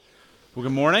Well,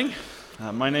 good morning.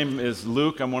 My name is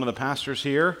Luke. I'm one of the pastors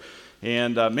here.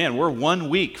 And we're 1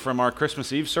 week from our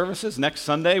Christmas Eve services. Next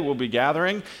Sunday, we'll be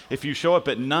gathering. If you show up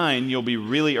at 9, you'll be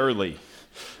really early.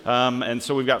 And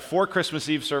so we've got 4 Christmas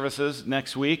Eve services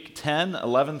next week, 10,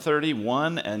 11:30,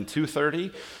 1, and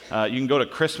 2:30. You can go to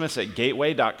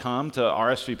christmas@gateway.com to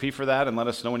RSVP for that and let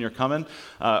us know when you're coming.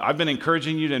 I've been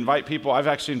encouraging you to invite people. I've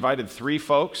actually invited 3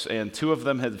 folks, and 2 of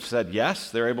them have said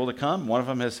yes, they're able to come. 1 of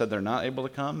them has said they're not able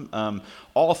to come.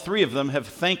 All 3 of them have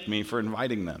thanked me for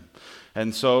inviting them.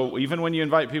 And so even when you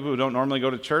invite people who don't normally go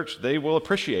to church, they will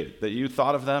appreciate it, that you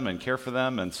thought of them and care for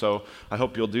them. And so I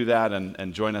hope you'll do that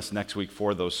and join us next week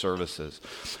for those services.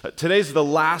 Today's the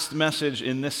last message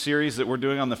in this series that we're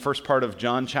doing on the first part of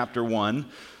John chapter 1,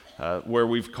 where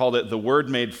we've called it The Word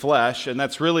Made Flesh. And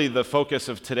that's really the focus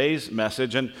of today's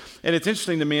message. And it's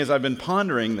interesting to me as I've been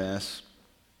pondering this,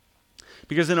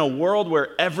 because in a world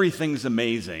where everything's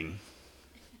amazing,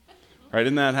 right,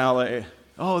 isn't that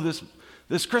how,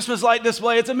 this Christmas light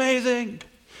display, it's amazing.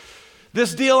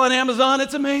 This deal on Amazon,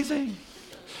 it's amazing.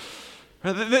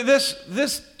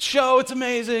 This show, it's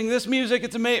amazing. This music,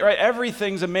 it's amazing, right?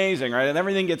 Everything's amazing, right? And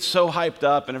everything gets so hyped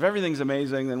up. And if everything's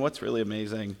amazing, then what's really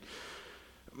amazing?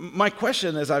 My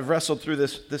question as I've wrestled through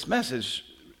this message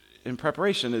in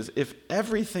preparation is, if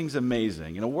everything's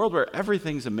amazing, in a world where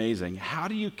everything's amazing, how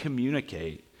do you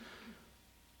communicate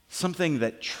something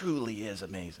that truly is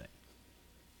amazing?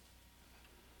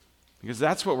 Because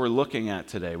that's what we're looking at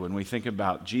today when we think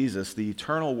about Jesus, the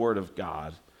eternal Word of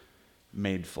God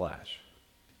made flesh.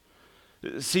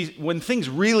 See, when things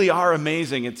really are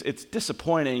amazing, it's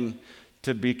disappointing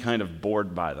to be kind of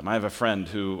bored by them. I have a friend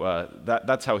who,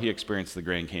 that's how he experienced the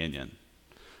Grand Canyon.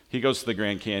 He goes to the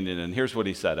Grand Canyon, and here's what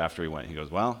he said after he went. He goes,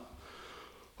 well,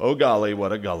 oh golly,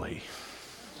 what a gully.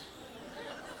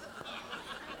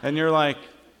 And you're like,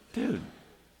 dude,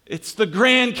 it's the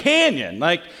Grand Canyon.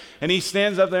 And he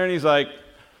stands up there and he's like,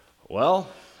 well,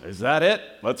 is that it?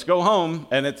 Let's go home.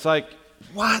 And it's like,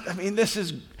 what? I mean,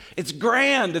 it's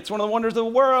grand. It's one of the wonders of the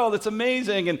world. It's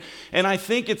amazing. And I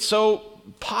think it's so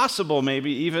possible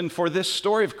maybe even for this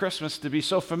story of Christmas to be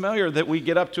so familiar that we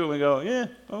get up to it and go, yeah,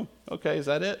 oh, okay, is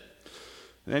that it?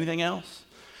 Anything else?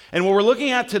 And what we're looking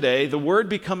at today, the Word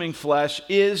becoming flesh,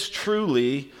 is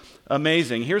truly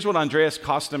amazing. Here's what Andreas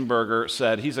Kostenberger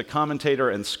said. He's a commentator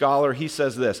and scholar. He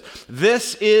says this: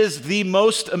 this is the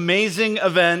most amazing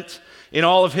event in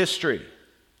all of history.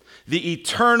 The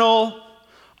eternal,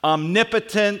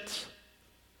 omnipotent,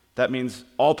 that means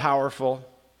all-powerful,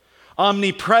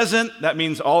 omnipresent, that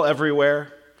means all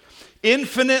everywhere,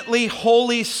 infinitely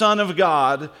holy Son of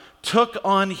God took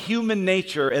on human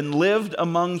nature and lived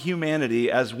among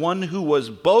humanity as one who was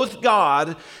both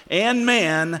God and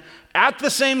man at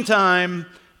the same time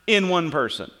in one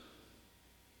person.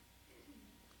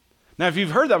 Now, if you've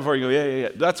heard that before, you go, yeah.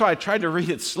 That's why I tried to read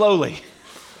it slowly.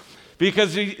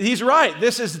 Because he's right.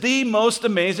 This is the most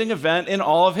amazing event in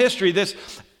all of history. This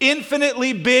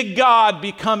infinitely big God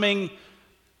becoming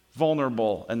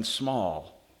vulnerable and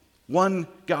small. One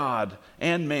God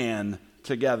and man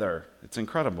together. It's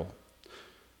incredible.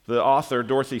 The author,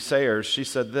 Dorothy Sayers, she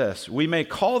said this: we may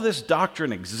call this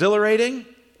doctrine exhilarating,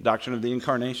 doctrine of the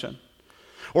incarnation,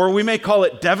 or we may call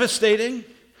it devastating,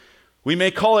 we may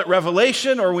call it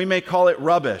revelation, or we may call it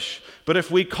rubbish. But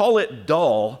if we call it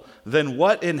dull, then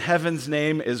what in heaven's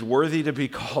name is worthy to be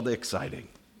called exciting?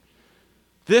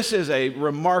 This is a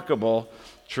remarkable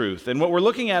truth. And what we're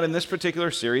looking at in this particular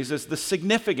series is the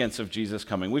significance of Jesus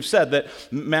coming. We've said that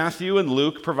Matthew and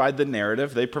Luke provide the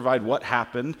narrative. They provide what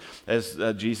happened as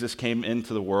Jesus came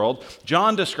into the world.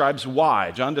 John describes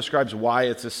why. John describes why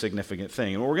it's a significant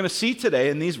thing. And what we're going to see today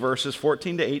in these verses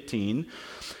 14 to 18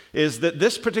 is that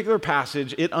this particular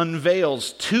passage, it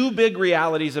unveils 2 big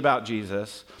realities about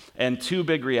Jesus and 2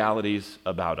 big realities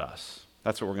about us.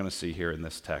 That's what we're going to see here in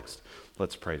this text.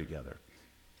 Let's pray together.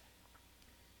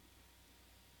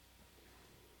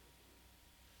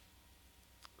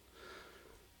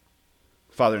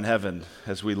 Father in heaven,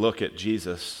 as we look at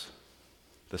Jesus,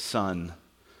 the Son,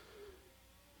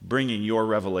 bringing your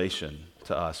revelation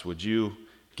to us, would you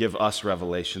give us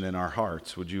revelation in our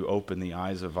hearts? Would you open the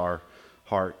eyes of our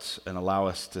hearts and allow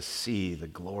us to see the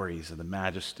glories and the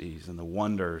majesties and the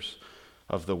wonders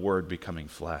of the Word becoming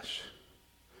flesh?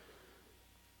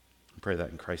 I pray that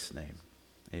in Christ's name.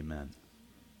 Amen.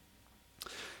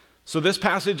 So this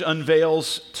passage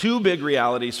unveils 2 big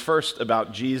realities, first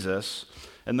about Jesus.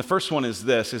 And the first one is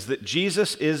this, is that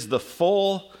Jesus is the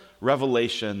full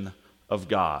revelation of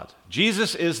God.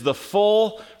 Jesus is the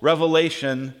full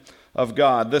revelation of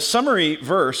God. The summary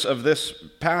verse of this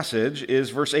passage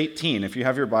is verse 18. If you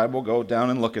have your Bible, go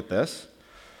down and look at this.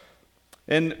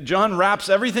 And John wraps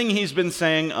everything he's been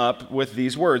saying up with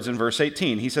these words in verse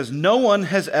 18. He says, no one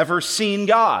has ever seen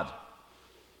God.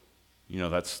 You know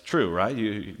that's true, right?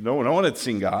 No one had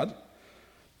seen God.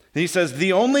 And he says,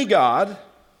 the only God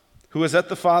who is at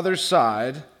the Father's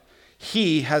side,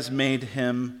 he has made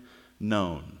him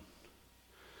known.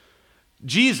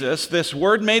 Jesus, this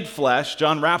Word made flesh,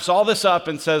 John wraps all this up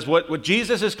and says what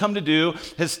Jesus has come to do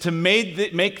is to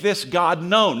make this God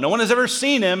known. No one has ever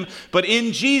seen him, but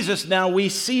in Jesus now we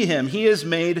see him. He is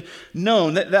made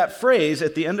known. That phrase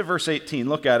at the end of verse 18,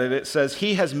 look at it, it says,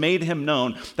 he has made him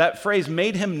known. That phrase,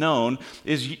 made him known,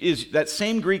 is that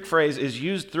same Greek phrase is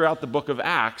used throughout the book of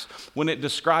Acts when it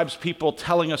describes people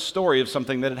telling a story of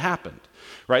something that had happened.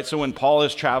 Right? So when Paul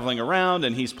is traveling around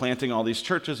and he's planting all these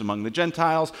churches among the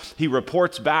Gentiles, he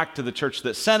reports back to the church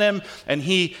that sent him and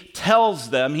he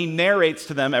tells them, he narrates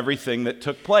to them everything that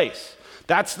took place.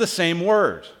 That's the same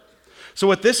word. So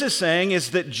what this is saying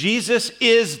is that Jesus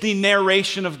is the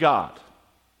narration of God.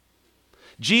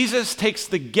 Jesus takes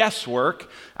the guesswork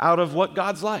out of what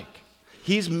God's like.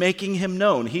 He's making him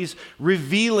known. He's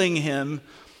revealing him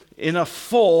in a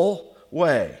full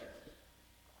way.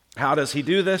 How does he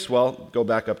do this? Well, go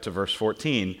back up to verse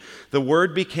 14. The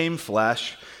Word became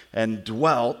flesh and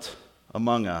dwelt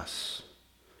among us.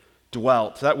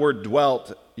 Dwelt. That word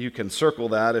dwelt, you can circle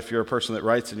that if you're a person that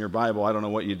writes in your Bible. I don't know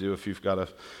what you do if you've got it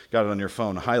on your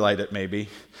phone. Highlight it maybe.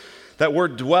 That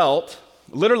word dwelt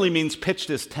literally means pitched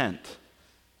his tent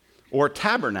or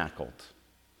tabernacled.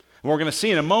 And what we're going to see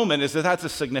in a moment is that that's a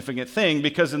significant thing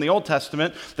because in the Old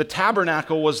Testament, the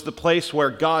tabernacle was the place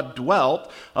where God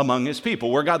dwelt among his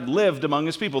people, where God lived among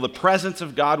his people. The presence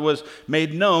of God was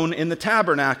made known in the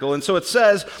tabernacle. And so it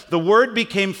says, the Word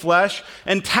became flesh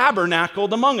and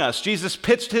tabernacled among us. Jesus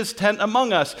pitched his tent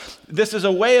among us. This is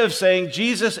a way of saying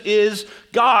Jesus is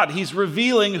God. He's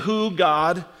revealing who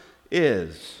God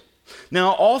is.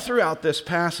 Now, all throughout this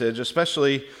passage,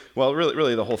 especially, well,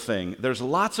 really the whole thing, there's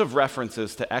lots of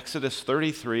references to Exodus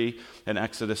 33 and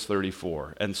Exodus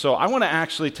 34. And so I want to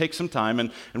actually take some time,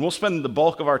 and we'll spend the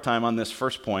bulk of our time on this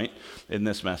first point in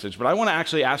this message, but I want to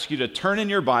actually ask you to turn in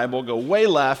your Bible, go way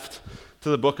left to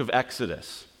the book of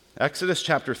Exodus. Exodus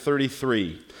chapter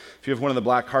 33. If you have one of the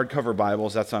black hardcover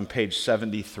Bibles, that's on page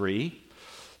 73.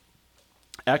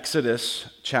 Exodus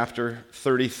chapter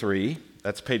 33.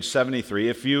 That's page 73.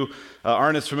 If you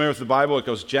aren't as familiar with the Bible, it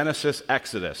goes Genesis,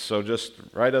 Exodus. So just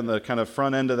right on the kind of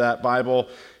front end of that Bible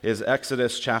is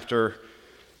Exodus chapter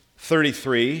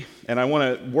 33. And I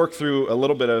want to work through a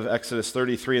little bit of Exodus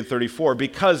 33 and 34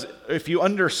 because if you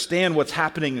understand what's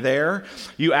happening there,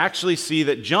 you actually see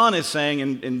that John is saying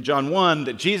in John 1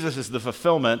 that Jesus is the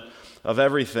fulfillment of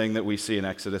everything that we see in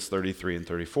Exodus 33 and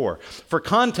 34. For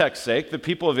context's sake, the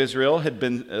people of Israel had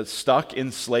been stuck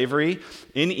in slavery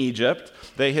in Egypt.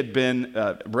 They had been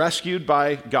rescued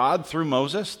by God through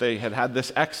Moses. They had had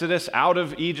this exodus out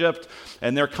of Egypt,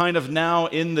 and they're kind of now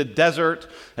in the desert,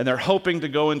 and they're hoping to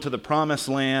go into the promised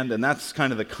land, and that's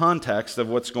kind of the context of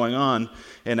what's going on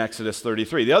in Exodus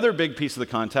 33. The other big piece of the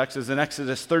context is in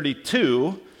Exodus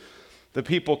 32, the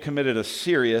people committed a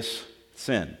serious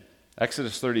sin.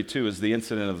 Exodus 32 is the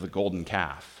incident of the golden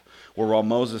calf, where while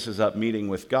Moses is up meeting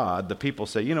with God, the people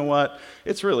say, you know what?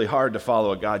 It's really hard to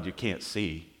follow a God you can't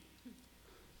see.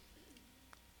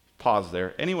 Pause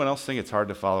there. Anyone else think it's hard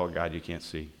to follow a God you can't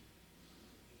see?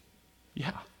 Yeah.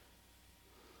 So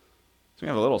we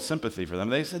have a little sympathy for them.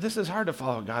 They said, this is hard to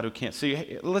follow a God who can't see.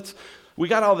 Hey, we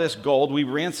got all this gold. We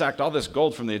ransacked all this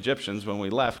gold from the Egyptians when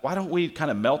we left. Why don't we kind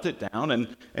of melt it down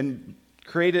and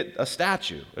create a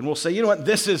statue, and we'll say, you know what,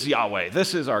 this is Yahweh,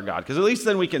 this is our God, because at least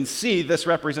then we can see this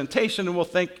representation, and we'll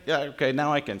think, yeah, okay,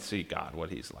 now I can see God, what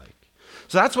he's like.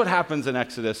 So that's what happens in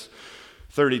Exodus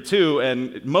 32,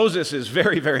 and Moses is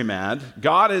very, very mad.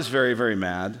 God is very, very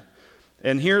mad,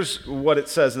 and here's what it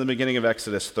says in the beginning of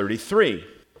Exodus 33.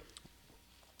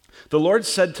 The Lord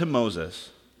said to Moses,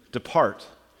 depart,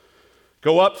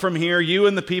 go up from here, you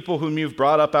and the people whom you've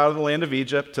brought up out of the land of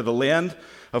Egypt, to the land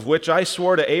of which I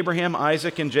swore to Abraham,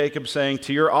 Isaac, and Jacob, saying,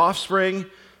 to your offspring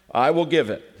I will give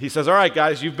it. He says, all right,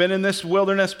 guys, you've been in this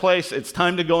wilderness place. It's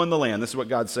time to go in the land. This is what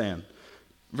God's saying.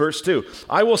 Verse 2,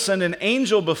 I will send an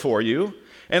angel before you,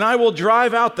 and I will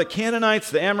drive out the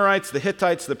Canaanites, the Amorites, the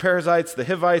Hittites, the Perizzites, the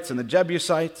Hivites, and the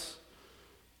Jebusites.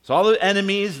 So all the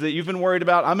enemies that you've been worried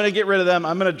about, I'm going to get rid of them.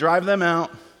 I'm going to drive them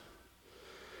out.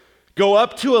 Go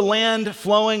up to a land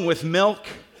flowing with milk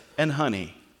and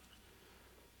honey.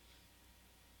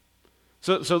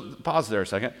 So pause there a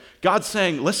second. God's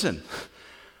saying, listen,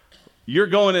 you're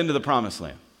going into the promised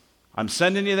land. I'm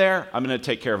sending you there. I'm going to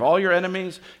take care of all your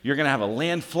enemies. You're going to have a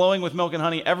land flowing with milk and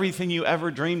honey. Everything you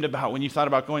ever dreamed about when you thought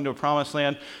about going to a promised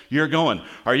land, you're going.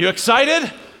 Are you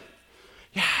excited?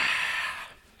 Yeah.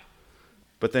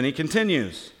 But then he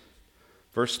continues.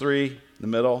 Verse 3, in the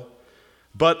middle.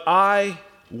 But I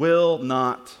will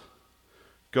not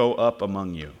go up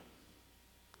among you,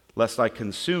 lest I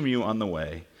consume you on the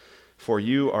way, for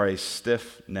you are a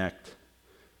stiff-necked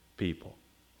people.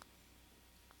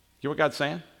 You hear what God's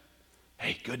saying?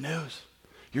 Hey, good news.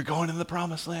 You're going into the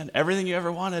promised land. Everything you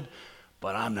ever wanted,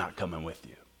 but I'm not coming with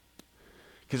you.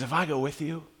 Because if I go with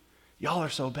you, y'all are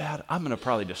so bad, I'm going to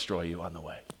probably destroy you on the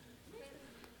way.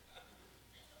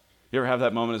 You ever have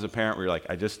that moment as a parent where you're like,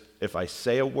 if I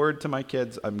say a word to my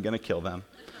kids, I'm going to kill them.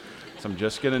 So I'm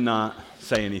just going to not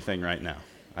say anything right now.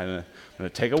 I'm going to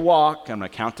take a walk. I'm going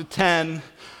to count to 10.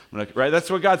 Right? That's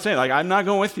what God's saying. Like, I'm not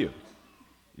going with you.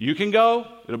 You can go.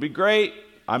 It'll be great.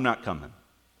 I'm not coming.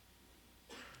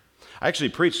 I actually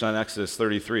preached on Exodus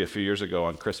 33 a few years ago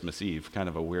on Christmas Eve, kind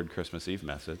of a weird Christmas Eve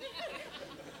message.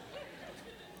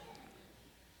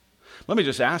 Let me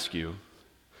just ask you,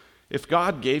 if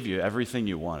God gave you everything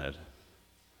you wanted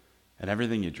and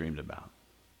everything you dreamed about,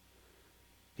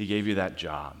 he gave you that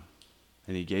job,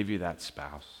 and he gave you that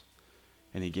spouse,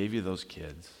 and he gave you those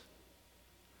kids,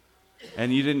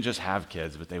 and you didn't just have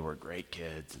kids, but they were great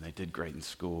kids, and they did great in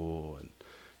school, and,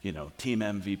 team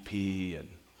MVP, and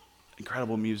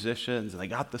incredible musicians, and they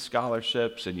got the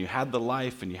scholarships, and you had the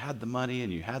life, and you had the money,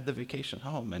 and you had the vacation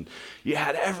home, and you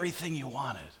had everything you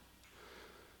wanted,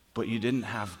 but you didn't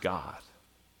have God.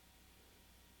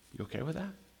 You okay with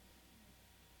that?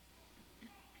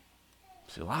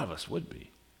 See, a lot of us would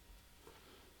be.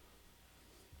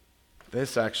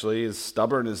 This actually, as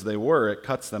stubborn as they were, it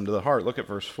cuts them to the heart. Look at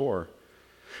verse 4.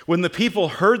 When the people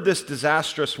heard this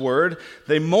disastrous word,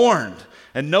 they mourned,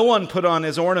 and no one put on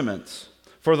his ornaments.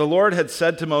 For the Lord had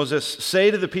said to Moses,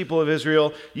 "Say to the people of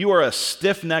Israel, you are a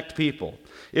stiff-necked people.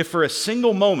 If for a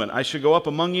single moment I should go up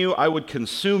among you, I would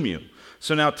consume you.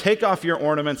 So now take off your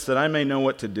ornaments that I may know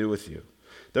what to do with you."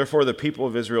 Therefore the people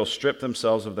of Israel stripped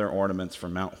themselves of their ornaments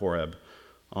from Mount Horeb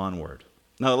onward.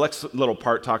 Now the next little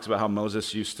part talks about how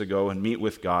Moses used to go and meet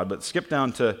with God, but skip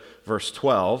down to verse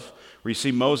 12, where you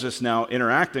see Moses now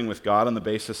interacting with God on the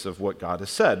basis of what God has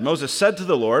said. Moses said to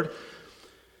the Lord,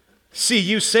 "See,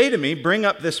 you say to me, bring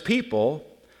up this people,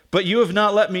 but you have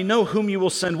not let me know whom you will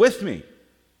send with me.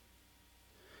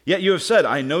 Yet you have said,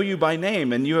 I know you by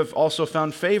name, and you have also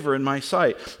found favor in my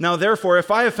sight. Now therefore,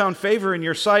 if I have found favor in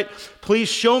your sight, please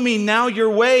show me now your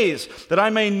ways, that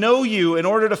I may know you in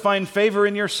order to find favor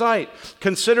in your sight.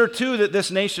 Consider too that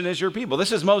this nation is your people."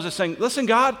 This is Moses saying, listen,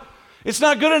 God, it's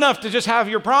not good enough to just have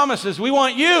your promises. We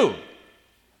want you.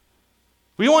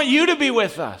 We want you to be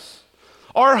with us.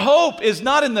 Our hope is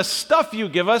not in the stuff you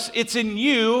give us, it's in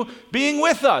you being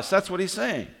with us. That's what he's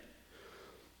saying.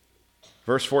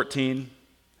 Verse 14,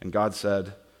 and God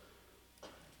said,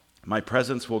 "My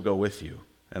presence will go with you,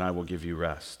 and I will give you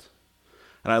rest."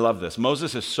 And I love this.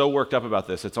 Moses is so worked up about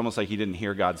this, it's almost like he didn't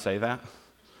hear God say that.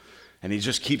 And he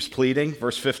just keeps pleading.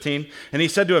 Verse 15, and he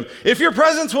said to him, "If your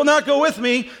presence will not go with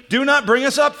me, do not bring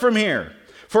us up from here.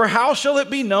 For how shall it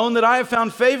be known that I have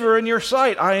found favor in your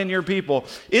sight, I and your people?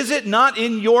 Is it not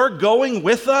in your going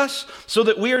with us, so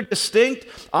that we are distinct,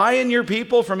 I and your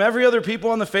people, from every other people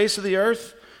on the face of the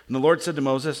earth?" And the Lord said to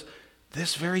Moses,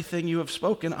 "This very thing you have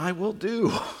spoken, I will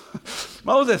do."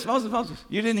 Moses,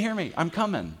 you didn't hear me. I'm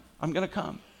coming. I'm going to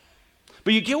come.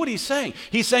 But you get what he's saying.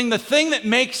 He's saying the thing that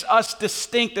makes us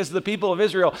distinct as the people of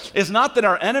Israel is not that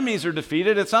our enemies are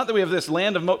defeated. It's not that we have this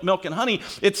land of milk and honey.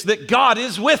 It's that God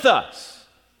is with us.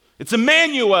 It's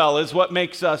Emmanuel is what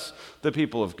makes us the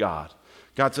people of God.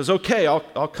 God says, okay,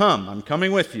 I'll come. I'm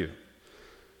coming with you.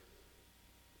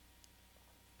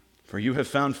 "For you have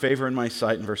found favor in my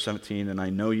sight," in verse 17, "and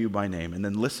I know you by name." And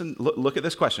then look at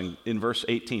this question in verse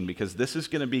 18, because this is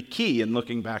going to be key in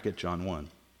looking back at John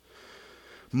 1.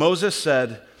 Moses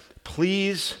said,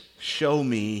 "Please show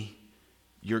me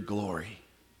your glory."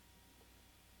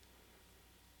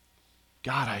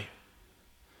 God, I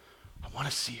want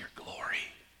to see your glory.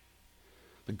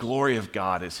 The glory of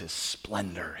God is his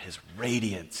splendor, his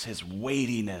radiance, his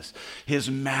weightiness, his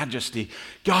majesty.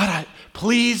 God,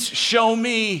 please show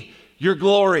me your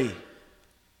glory.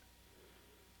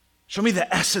 Show me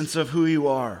the essence of who you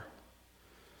are.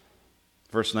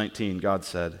 Verse 19, God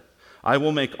said, "I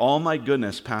will make all my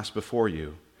goodness pass before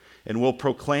you, and will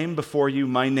proclaim before you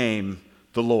my name,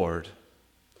 the Lord.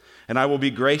 And I will be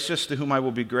gracious to whom I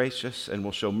will be gracious, and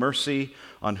will show mercy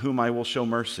on whom I will show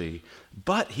mercy.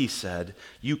 But," he said,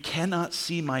 "you cannot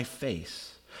see my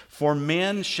face, for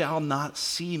man shall not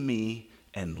see me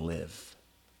and live."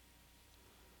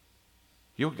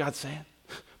 You know what God's saying?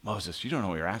 Moses, you don't know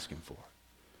what you're asking for.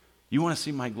 You want to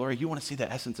see my glory? You want to see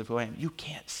the essence of who I am? You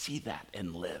can't see that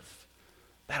and live.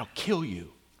 That'll kill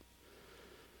you.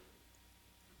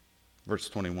 Verse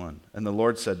 21, and the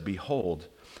Lord said, behold,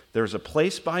 there is a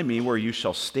place by me where you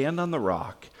shall stand on the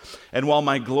rock, and while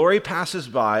my glory passes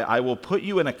by, I will put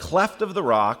you in a cleft of the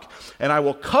rock, and I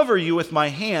will cover you with my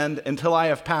hand until I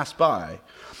have passed by.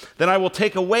 Then I will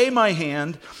take away my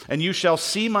hand, and you shall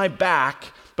see my back,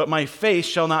 but my face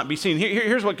shall not be seen.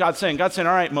 Here's what God's saying. God's saying,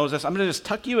 all right, Moses, I'm going to just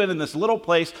tuck you in this little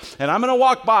place, and I'm going to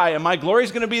walk by, and my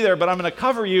glory's going to be there, but I'm going to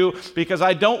cover you because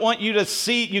I don't want you to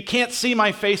see, you can't see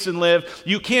my face and live.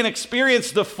 You can't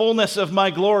experience the fullness of my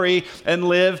glory and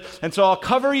live. And so I'll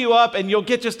cover you up, and you'll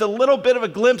get just a little bit of a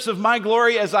glimpse of my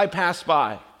glory as I pass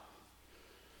by.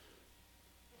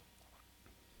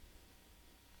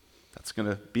 That's going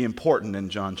to be important in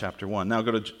John chapter 1. Now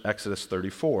go to Exodus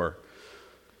 34.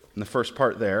 In the first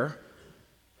part there,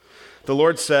 the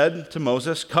Lord said to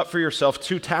Moses, cut for yourself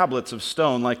 2 tablets of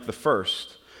stone like the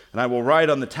first, and I will write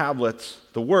on the tablets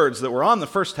the words that were on the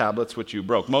first tablets which you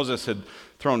broke. Moses had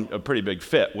thrown a pretty big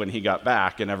fit when he got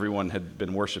back, and everyone had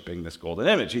been worshiping this golden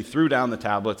image. He threw down the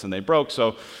tablets and they broke,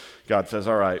 so God says,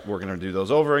 all right, we're going to do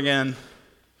those over again.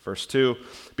 Verse 2,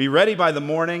 be ready by the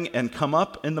morning and come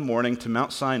up in the morning to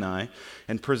Mount Sinai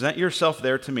and present yourself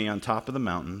there to me on top of the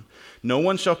mountain. No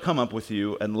one shall come up with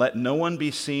you, and let no one be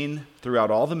seen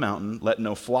throughout all the mountain. Let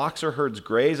no flocks or herds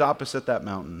graze opposite that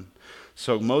mountain.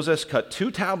 So Moses cut 2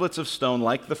 tablets of stone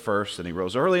like the first, and he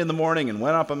rose early in the morning and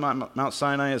went up on Mount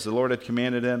Sinai as the Lord had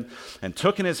commanded him, and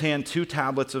took in his hand 2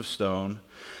 tablets of stone.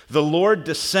 The Lord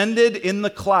descended in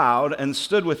the cloud and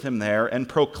stood with him there and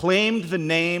proclaimed the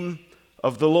name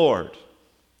of the Lord.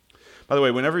 By the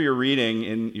way, whenever you're reading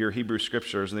in your Hebrew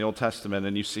scriptures in the Old Testament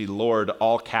and you see Lord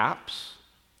all caps,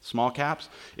 small caps,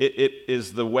 it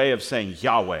is the way of saying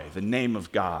Yahweh, the name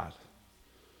of God.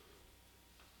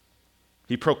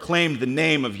 He proclaimed the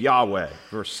name of Yahweh,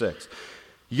 verse 6.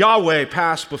 Yahweh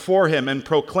passed before him and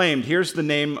proclaimed, here's the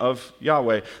name of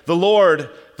Yahweh, the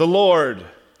Lord,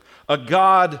 a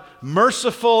God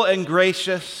merciful and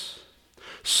gracious,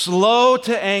 slow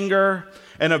to anger,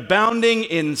 and abounding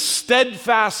in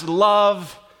steadfast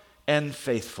love and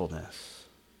faithfulness,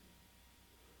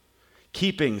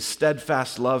 keeping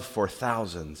steadfast love for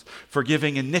thousands,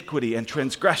 forgiving iniquity and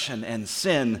transgression and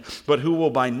sin, but who will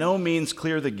by no means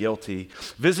clear the guilty,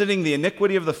 visiting the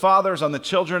iniquity of the fathers on the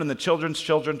children and the children's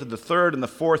children to the 3rd and the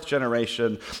 4th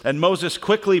generation. And Moses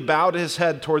quickly bowed his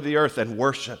head toward the earth and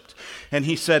worshiped. And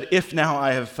he said, if now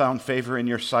I have found favor in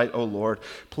your sight, O Lord,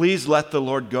 please let the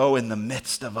Lord go in the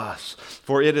midst of us,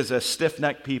 for it is a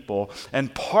stiff-necked people,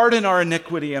 and pardon our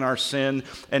iniquity and our sin,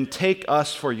 and take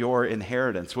us for your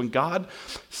inheritance. When God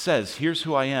says, here's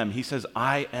who I am, he says,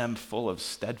 I am full of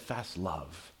steadfast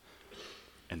love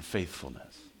and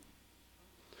faithfulness.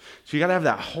 So you got to have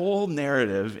that whole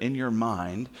narrative in your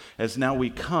mind as now we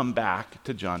come back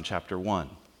to John chapter 1.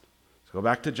 Go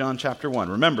back to John chapter 1.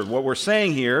 Remember, what we're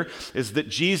saying here is that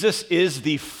Jesus is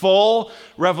the full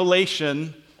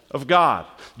revelation of God.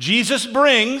 Jesus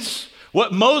brings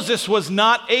what Moses was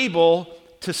not able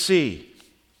to see.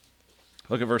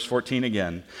 Look at verse 14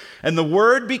 again. And the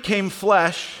Word became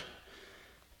flesh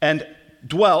and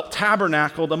dwelt,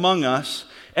 tabernacled among us,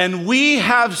 and we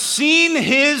have seen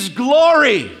his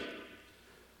glory.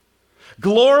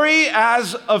 Glory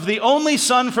as of the only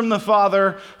Son from the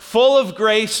Father, full of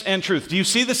grace and truth. Do you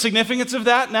see the significance of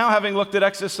that now, having looked at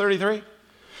Exodus 33?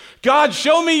 God,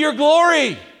 show me your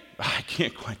glory. I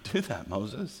can't quite do that,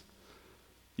 Moses.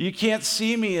 You can't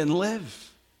see me and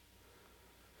live.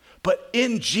 But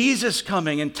in Jesus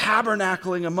coming and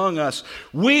tabernacling among us,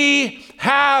 we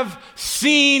have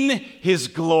seen his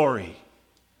glory.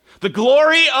 The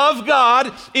glory of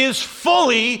God is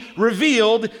fully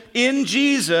revealed in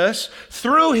Jesus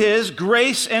through his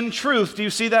grace and truth. Do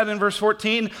you see that in verse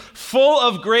 14? Full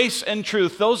of grace and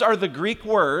truth. Those are the Greek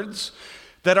words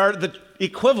that are the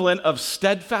equivalent of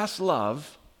steadfast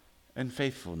love and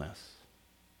faithfulness.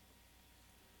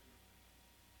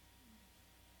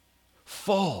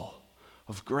 Full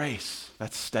of grace,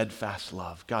 that's steadfast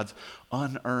love. God's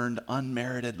unearned,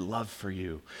 unmerited love for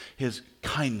you, his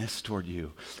kindness toward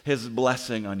you, his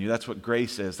blessing on you. That's what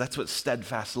grace is. That's what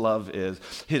steadfast love is.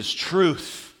 His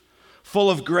truth, full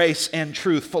of grace and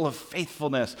truth, full of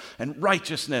faithfulness and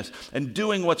righteousness and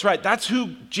doing what's right. That's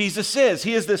who Jesus is.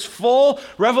 He is this full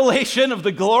revelation of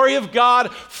the glory of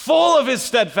God, full of his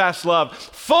steadfast love,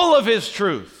 full of his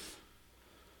truth.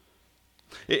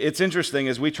 It's interesting,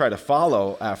 as we try to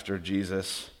follow after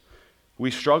Jesus,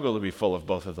 we struggle to be full of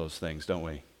both of those things, don't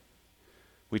we?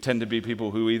 We tend to be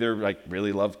people who either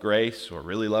really love grace or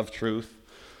really love truth.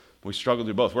 We struggle to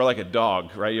do both. We're like a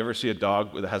dog, right? You ever see a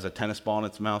dog that has a tennis ball in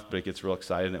its mouth, but it gets real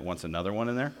excited and it wants another one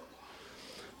in there?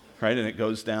 Right? And it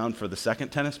goes down for the second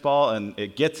tennis ball and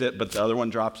it gets it, but the other one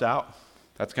drops out.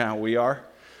 That's kind of how we are.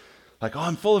 Like, oh,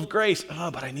 I'm full of grace. Oh,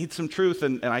 but I need some truth.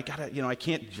 And I gotta, I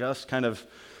can't just kind of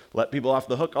let people off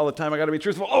the hook all the time. I gotta be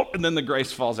truthful. Oh, and then the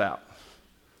grace falls out.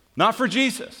 Not for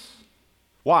Jesus.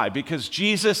 Why? Because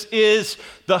Jesus is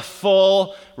the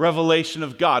full revelation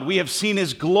of God. We have seen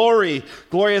his glory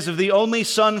as of the only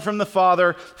Son from the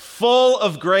Father, full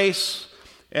of grace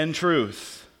and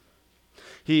truth.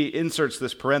 He inserts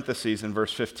this parenthesis in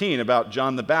verse 15 about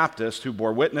John the Baptist, who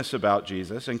bore witness about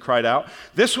Jesus and cried out,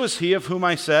 "This was he of whom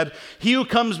I said, he who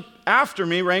comes after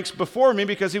me ranks before me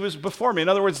because he was before me." In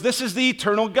other words, this is the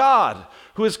eternal God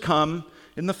who has come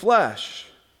in the flesh.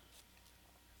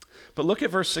 But look at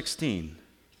verse 16.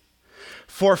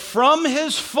 "For from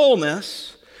his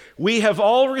fullness we have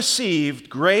all received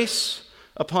grace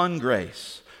upon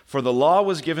grace. For the law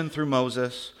was given through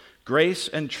Moses, grace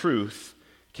and truth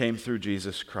came through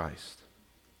Jesus Christ."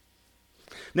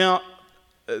 Now,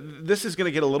 this is going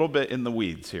to get a little bit in the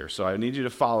weeds here, so I need you to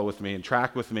follow with me and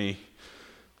track with me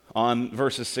on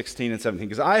verses 16 and 17,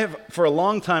 because I have for a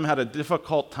long time had a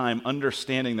difficult time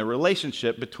understanding the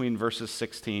relationship between verses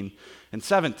 16 and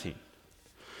 17.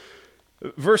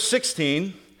 Verse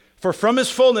 16, "For from his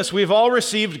fullness we've all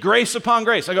received grace upon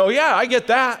grace." I go, yeah, I get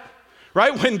that,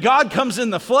 right? When God comes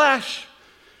in the flesh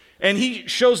and he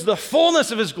shows the fullness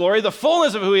of his glory, the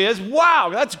fullness of who he is, wow,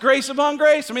 that's grace upon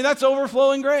grace. I mean, that's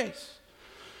overflowing grace.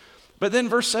 But then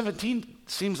verse 17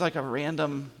 seems like a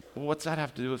random, well, what's that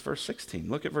have to do with verse 16?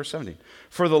 Look at verse 17.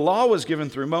 "For the law was given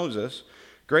through Moses,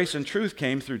 grace and truth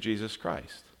came through Jesus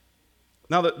Christ."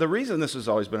 Now, the reason this has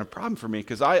always been a problem for me,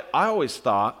 because I always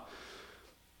thought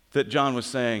that John was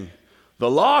saying,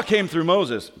 the law came through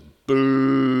Moses.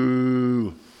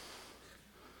 Boo.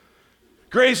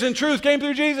 Grace and truth came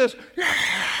through Jesus. Yeah.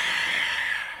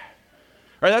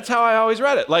 Right, that's how I always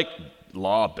read it. Like,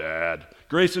 law bad,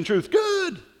 grace and truth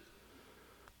good.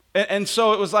 And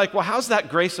so it was like, well, how's that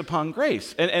grace upon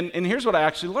grace? And here's what I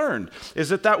actually learned, is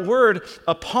that word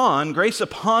upon, grace,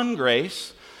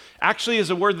 actually is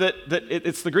a word that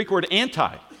it's the Greek word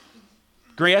anti.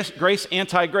 Grace,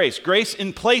 anti-grace. Grace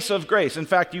in place of grace. In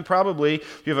fact, you probably,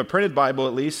 if you have a printed Bible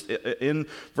at least, in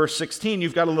verse 16,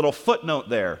 you've got a little footnote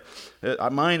there.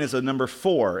 Mine is a number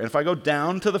 4. And if I go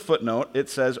down to the footnote, it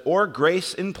says, "or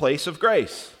grace in place of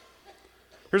grace."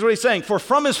 Here's what he's saying. "For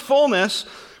from his fullness,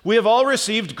 we have all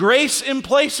received grace in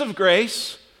place of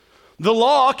grace. The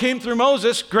law came through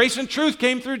Moses. Grace and truth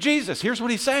came through Jesus." Here's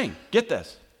what he's saying. Get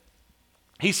this.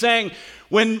 He's saying,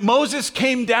 when Moses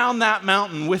came down that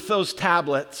mountain with those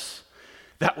tablets,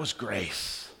 that was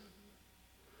grace.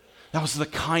 That was the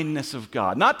kindness of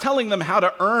God. Not telling them how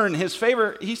to earn his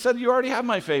favor. He said, you already have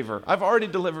my favor. I've already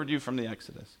delivered you from the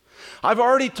Exodus. I've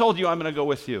already told you I'm going to go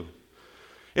with you.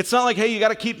 It's not like, hey, you got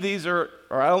to keep these or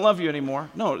I don't love you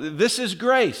anymore. No, this is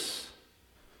grace.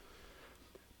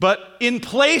 But in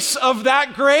place of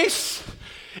that grace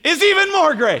is even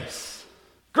more grace.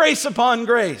 Grace upon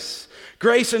grace.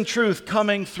 Grace and truth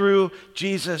coming through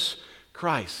Jesus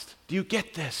Christ. Do you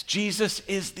get this? Jesus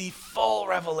is the full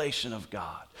revelation of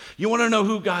God. You want to know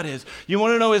who God is. You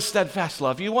want to know his steadfast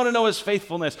love. You want to know his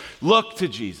faithfulness. Look to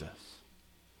Jesus.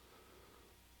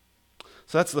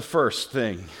 So that's the first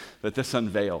thing that this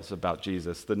unveils about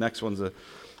Jesus. The next one's a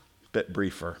bit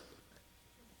briefer.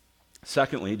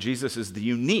 Secondly, Jesus is the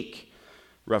unique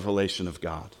revelation of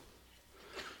God.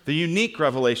 The unique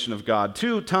revelation of God.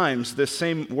 2 times this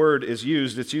same word is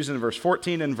used. It's used in verse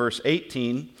 14 and verse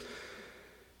 18.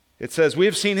 It says, "We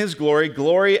have seen his glory,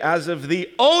 glory as of the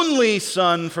only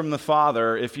Son from the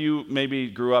Father." If you maybe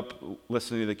grew up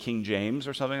listening to the King James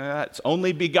or something like that, it's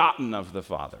only begotten of the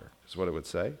Father, is what it would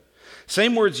say.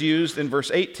 Same words used in verse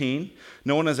 18.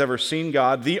 "No one has ever seen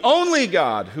God. The only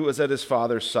God who is at his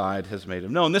Father's side has made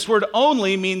him known." This word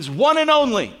only means one and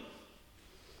only.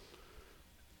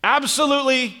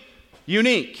 Absolutely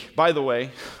unique. By the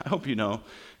way, I hope you know,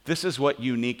 this is what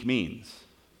unique means.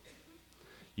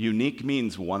 Unique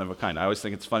means one of a kind. I always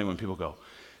think it's funny when people go,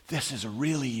 "This is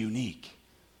really unique."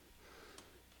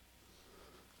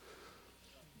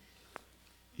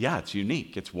 Yeah, it's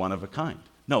unique. It's one of a kind.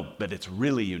 No, but it's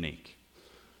really unique.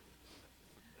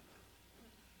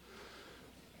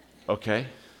 Okay,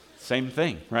 same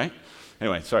thing, right?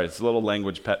 Anyway, sorry, it's a little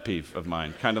language pet peeve of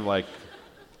mine. Kind of like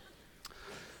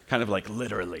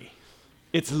literally.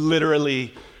 It's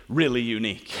literally really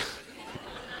unique.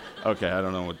 Okay, I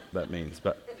don't know what that means,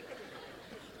 but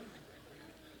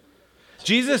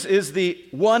Jesus is the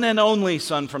one and only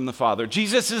Son from the Father.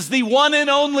 Jesus is the one and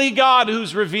only God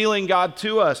who's revealing God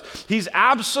to us. He's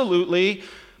absolutely,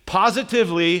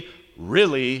 positively,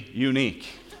 really unique.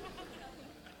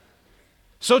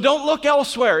 So don't look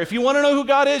elsewhere. If you want to know who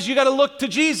God is, you got to look to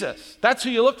Jesus. That's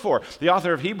who you look for. The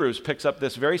author of Hebrews picks up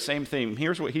this very same theme.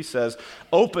 Here's what he says,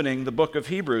 opening the book of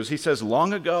Hebrews. He says,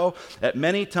 long ago, at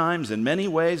many times, in many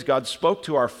ways, God spoke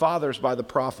to our fathers by the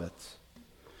prophets.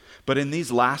 But in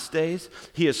these last days,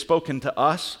 he has spoken to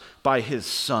us by his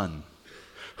Son,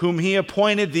 whom he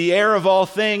appointed the heir of all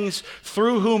things,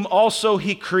 through whom also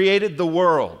he created the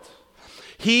world.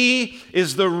 He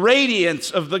is the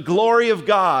radiance of the glory of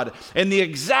God and the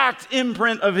exact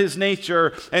imprint of his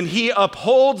nature, and he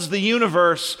upholds the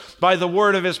universe by the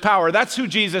word of his power. That's who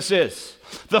Jesus is.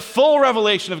 The full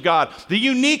revelation of God, the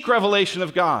unique revelation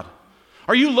of God.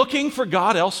 Are you looking for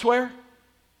God elsewhere?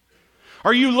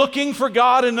 Are you looking for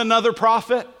God in another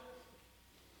prophet?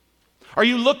 Are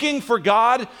you looking for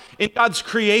God in God's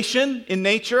creation, in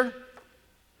nature?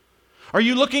 Are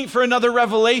you looking for another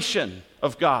revelation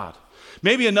of God?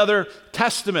 Maybe another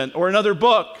testament or another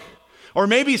book, or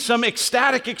maybe some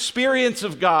ecstatic experience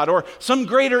of God, or some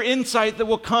greater insight that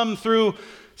will come through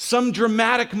some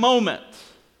dramatic moment.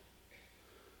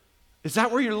 Is that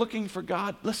where you're looking for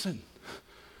God? Listen,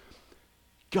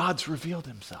 God's revealed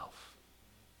himself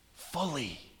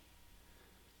fully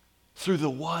through the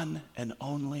one and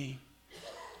only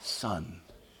Son.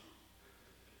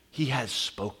 He has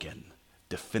spoken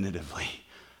definitively,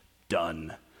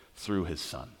 done through his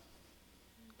Son.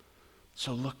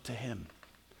 So look to him.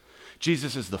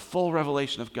 Jesus is the full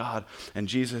revelation of God, and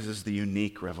Jesus is the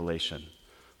unique revelation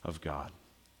of God.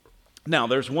 Now,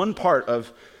 there's one part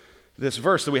of this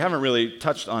verse that we haven't really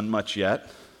touched on much yet,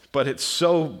 but it's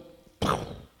so,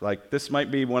 like, this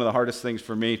might be one of the hardest things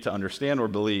for me to understand or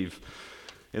believe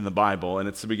in the Bible, and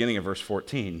it's the beginning of verse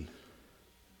 14.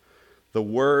 The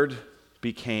Word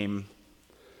became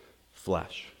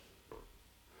flesh.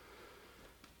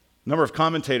 A number of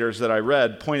commentators that I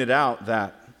read pointed out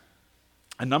that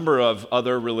a number of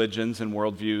other religions and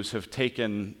worldviews have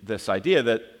taken this idea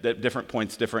that at different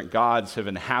points, different gods have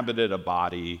inhabited a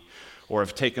body or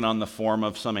have taken on the form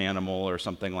of some animal or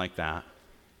something like that.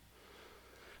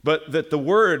 But that the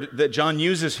word that John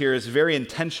uses here is very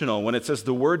intentional when it says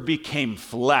the Word became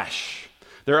flesh.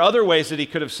 There are other ways that he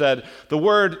could have said the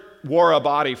Word wore a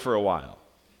body for a while.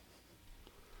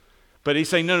 But he's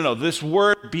saying, no, this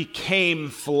Word became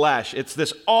flesh. It's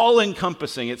this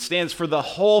all-encompassing. It stands for the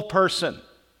whole person.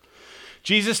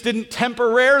 Jesus didn't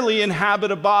temporarily inhabit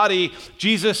a body.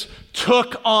 Jesus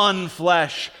took on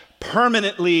flesh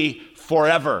permanently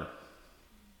forever.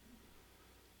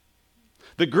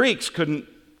 The Greeks couldn't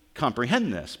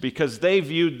comprehend this because they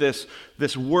viewed this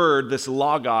word, this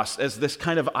logos, as this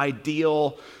kind of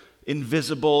ideal,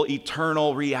 invisible,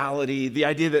 eternal reality. The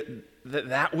idea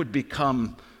that would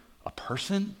become a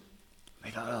person?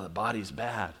 They thought, the body's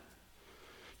bad.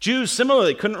 Jews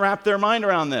similarly couldn't wrap their mind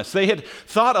around this. They had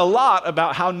thought a lot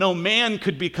about how no man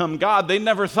could become God. They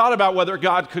never thought about whether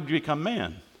God could become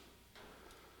man.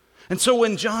 And so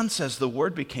when John says the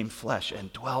Word became flesh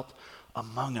and dwelt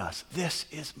among us, this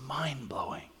is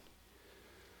mind-blowing.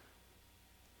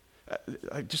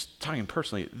 Just talking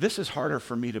personally, this is harder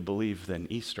for me to believe than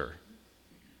Easter.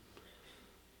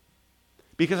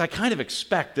 Because I kind of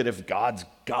expect that if God's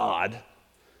God,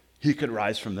 he could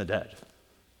rise from the dead.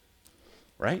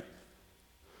 Right?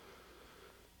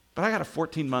 But I got a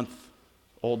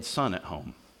 14-month-old son at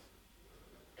home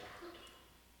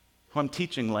who I'm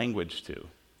teaching language to.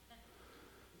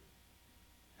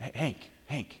 Hank,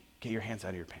 get your hands out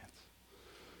of your pants.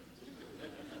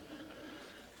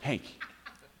 Hank,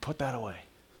 put that away.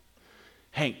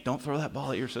 Hank, don't throw that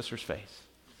ball at your sister's face.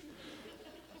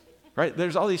 Right?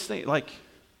 There's all these things like,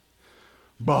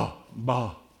 bah.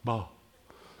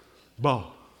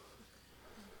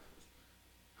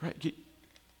 Right?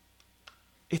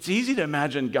 It's easy to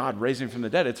imagine God raising from the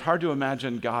dead. It's hard to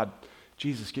imagine God,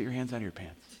 Jesus, get your hands out of your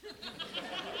pants.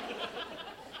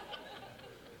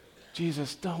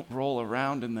 Jesus, don't roll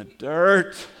around in the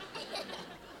dirt.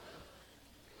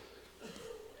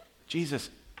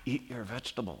 Jesus, eat your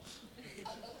vegetables.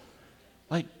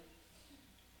 Like,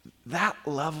 that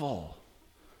level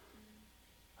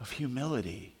of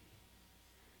humility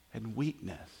and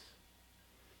weakness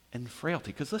and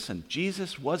frailty. Because listen,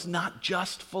 Jesus was not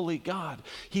just fully God,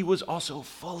 he was also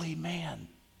fully man.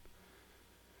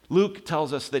 Luke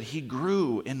tells us that he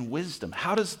grew in wisdom.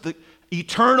 How does the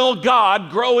eternal God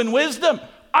grow in wisdom?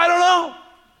 I don't know.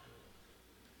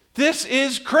 This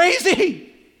is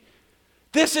crazy.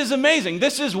 This is amazing.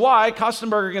 This is why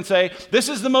Kostenberger can say, this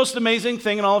is the most amazing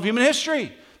thing in all of human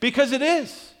history. because it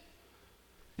is.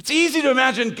 It's easy to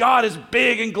imagine God as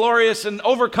big and glorious and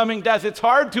overcoming death. It's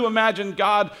hard to imagine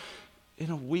God in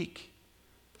a weak,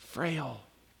 frail.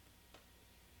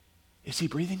 Is he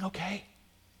breathing okay?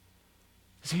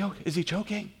 Is he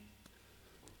choking?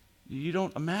 You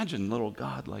don't imagine little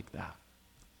God like that.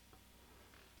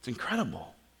 It's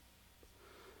incredible.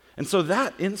 And so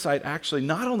that insight actually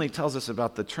not only tells us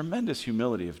about the tremendous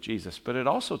humility of Jesus, but it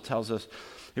also tells us,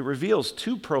 it reveals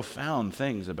two profound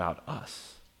things about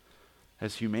us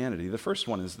as humanity. The first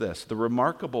one is this: the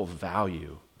remarkable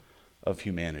value of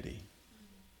humanity.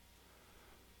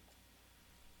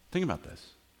 Think about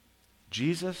this.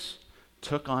 Jesus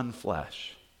took on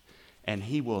flesh, and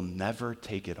he will never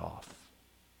take it off.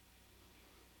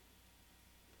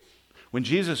 When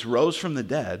Jesus rose from the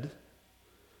dead,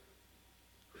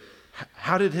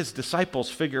 how did his disciples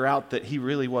figure out that he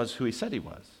really was who he said he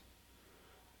was?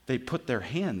 They put their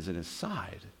hands in his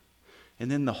side and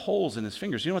then the holes in his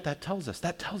fingers. You know what that tells us?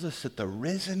 That tells us that the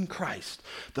risen Christ,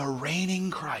 the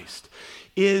reigning Christ,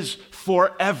 is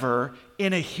forever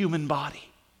in a human body.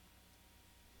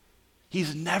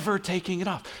 He's never taking it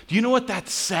off. Do you know what that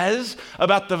says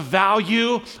about the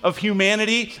value of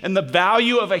humanity and the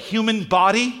value of a human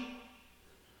body?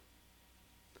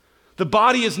 The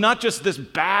body is not just this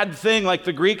bad thing like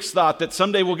the Greeks thought that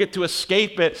someday we'll get to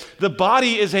escape it. The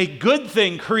body is a good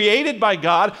thing created by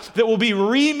God that will be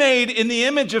remade in the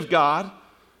image of God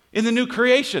in the new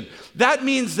creation. That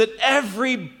means that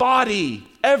everybody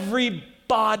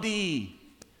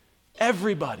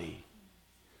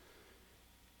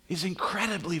is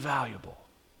incredibly valuable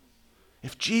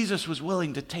if Jesus was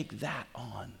willing to take that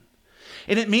on.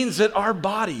 And it means that our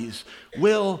bodies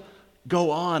will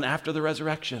go on after the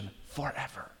resurrection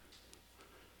forever.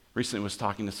 Recently I was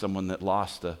talking to someone that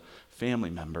lost a family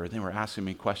member, and they were asking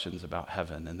me questions about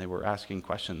heaven, and they were asking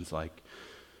questions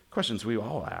we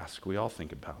all ask, we all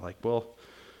think about, like, well,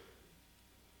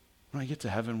 when I get to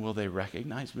heaven, will they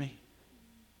recognize me?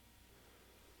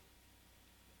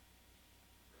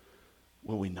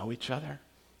 Will we know each other?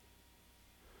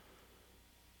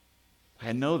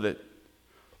 I know that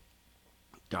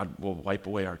God will wipe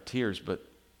away our tears, but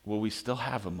will we still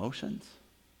have emotions?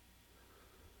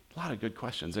 A lot of good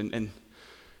questions. And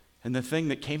the thing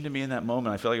that came to me in that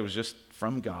moment, I feel like it was just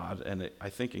from God, and it, I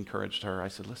think, encouraged her. I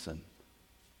said, listen,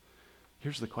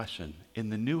 here's the question. In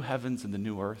the new heavens and the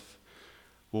new earth,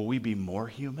 will we be more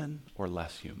human or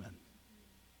less human?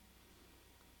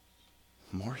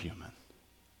 More human.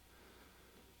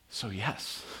 So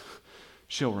yes,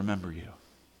 she'll remember you.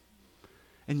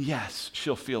 And yes,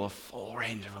 she'll feel a full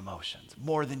range of emotions,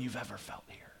 more than you've ever felt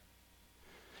here.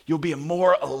 You'll be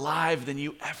more alive than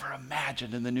you ever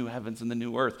imagined in the new heavens and the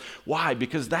new earth. Why?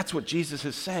 Because that's what Jesus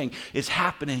is saying is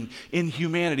happening in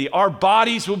humanity. Our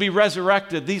bodies will be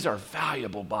resurrected. These are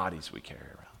valuable bodies we carry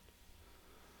around.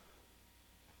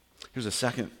 Here's a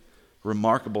second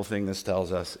remarkable thing this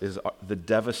tells us is the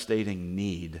devastating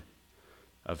need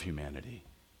of humanity.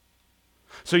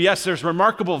 So yes, there's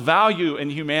remarkable value in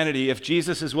humanity if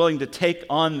Jesus is willing to take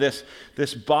on this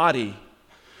body.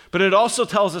 But it also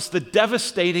tells us the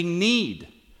devastating need.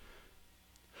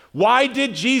 Why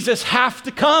did Jesus have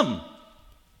to come?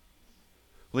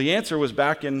 Well, the answer was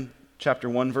back in chapter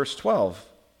 1, verse 12.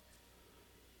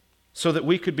 So that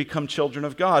we could become children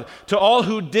of God. To all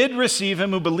who did receive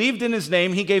him, who believed in his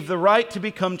name, he gave the right to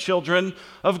become children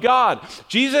of God.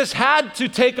 Jesus had to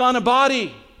take on a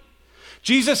body.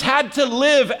 Jesus had to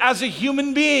live as a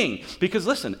human being. Because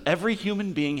listen, every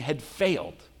human being had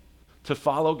failed to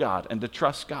follow God and to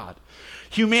trust God.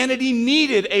 Humanity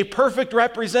needed a perfect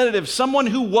representative, someone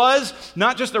who was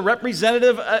not just a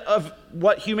representative of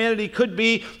what humanity could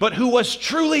be, but who was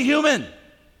truly human.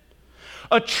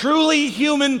 A truly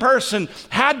human person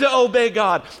had to obey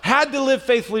God, had to live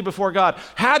faithfully before God,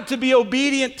 had to be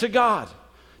obedient to God,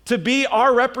 to be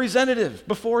our representative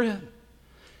before him.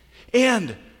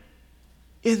 And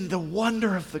in the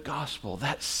wonder of the gospel,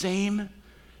 that same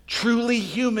truly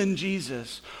human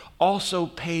Jesus also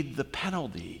paid the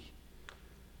penalty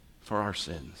for our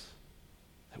sins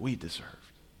that we deserved.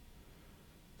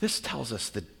 This tells us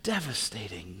the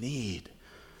devastating need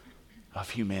of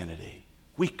humanity.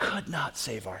 We could not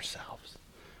save ourselves.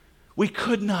 We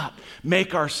could not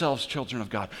make ourselves children of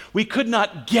God. We could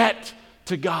not get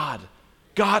to God.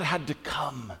 God had to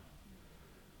come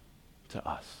to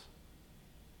us.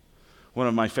 One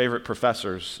of my favorite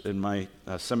professors in my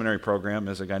seminary program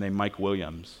is a guy named Mike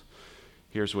Williams.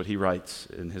 Here's what he writes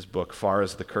in his book, Far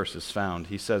as the Curse is Found.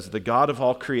 He says, the God of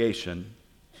all creation,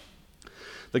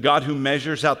 the God who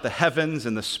measures out the heavens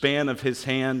in the span of his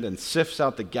hand and sifts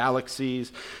out the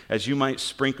galaxies as you might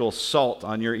sprinkle salt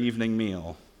on your evening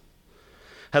meal,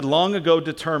 had long ago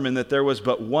determined that there was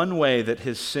but one way that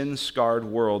his sin-scarred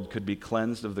world could be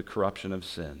cleansed of the corruption of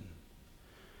sin.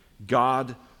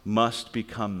 God must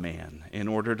become man in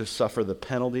order to suffer the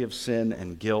penalty of sin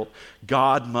and guilt.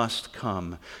 God must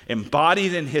come,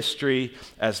 embodied in history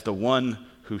as the one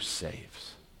who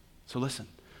saves. So listen,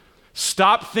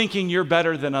 stop thinking you're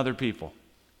better than other people.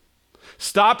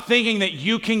 Stop thinking that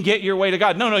you can get your way to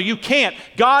God. No, you can't.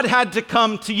 God had to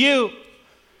come to you.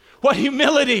 What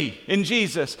humility in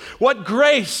Jesus. What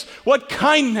grace. What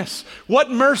kindness. What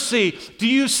mercy. Do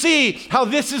you see how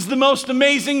this is the most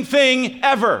amazing thing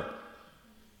ever?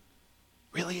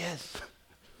 Really is.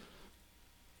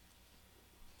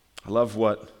 I love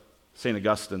what St.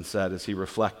 Augustine said as he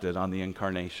reflected on the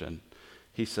incarnation.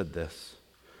 He said this: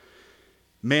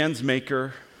 man's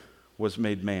maker was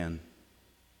made man,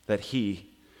 that he,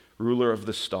 ruler of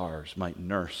the stars, might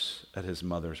nurse at his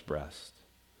mother's breast,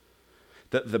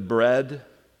 that the bread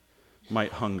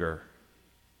might hunger,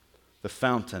 the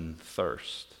fountain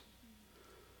thirst,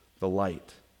 the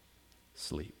light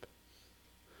sleep,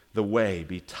 the way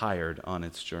be tired on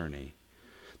its journey,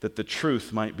 that the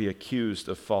truth might be accused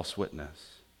of false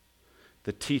witness,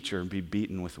 the teacher be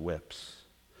beaten with whips,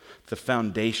 the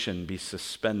foundation be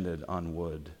suspended on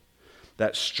wood,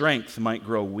 that strength might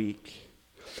grow weak,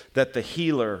 that the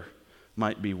healer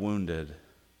might be wounded,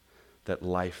 that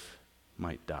life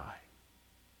might die.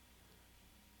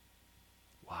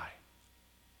 Why?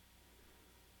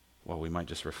 Well, we might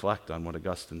just reflect on what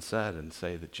Augustine said and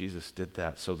say that Jesus did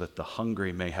that so that the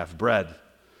hungry may have bread,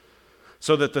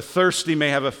 so that the thirsty may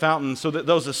have a fountain, so that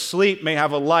those asleep may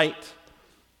have a light,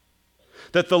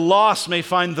 that the lost may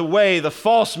find the way, the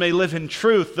false may live in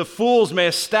truth, the fools may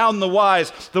astound the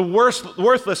wise, the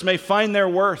worthless may find their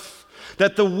worth,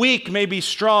 that the weak may be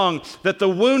strong, that the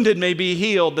wounded may be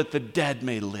healed, that the dead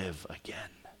may live again.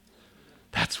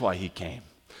 That's why he came.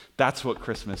 That's what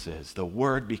Christmas is. The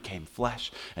Word became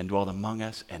flesh and dwelt among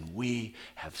us, and we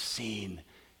have seen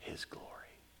his glory.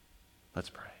 Let's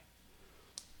pray.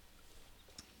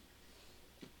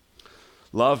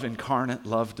 Love incarnate,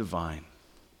 love divine.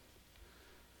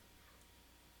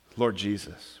 Lord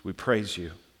Jesus, we praise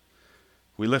you.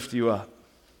 We lift you up.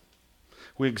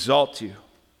 We exalt you.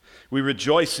 We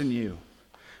rejoice in you.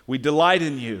 We delight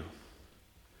in you.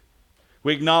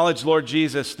 We acknowledge, Lord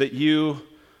Jesus, that you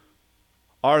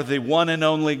are the one and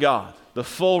only God, the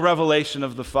full revelation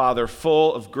of the Father,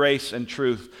 full of grace and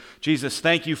truth. Jesus,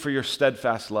 thank you for your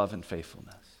steadfast love and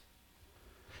faithfulness.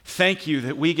 Thank you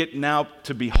that we get now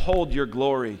to behold your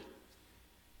glory.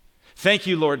 Thank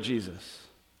you, Lord Jesus,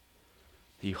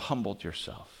 that you humbled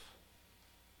yourself,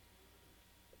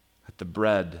 that the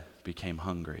bread became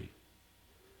hungry,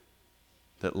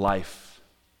 that life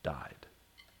died.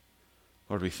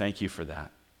 Lord, we thank you for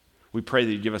that. We pray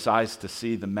that you give us eyes to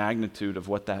see the magnitude of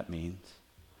what that means,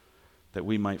 that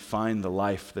we might find the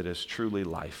life that is truly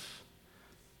life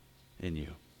in you.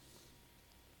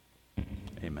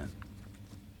 Amen.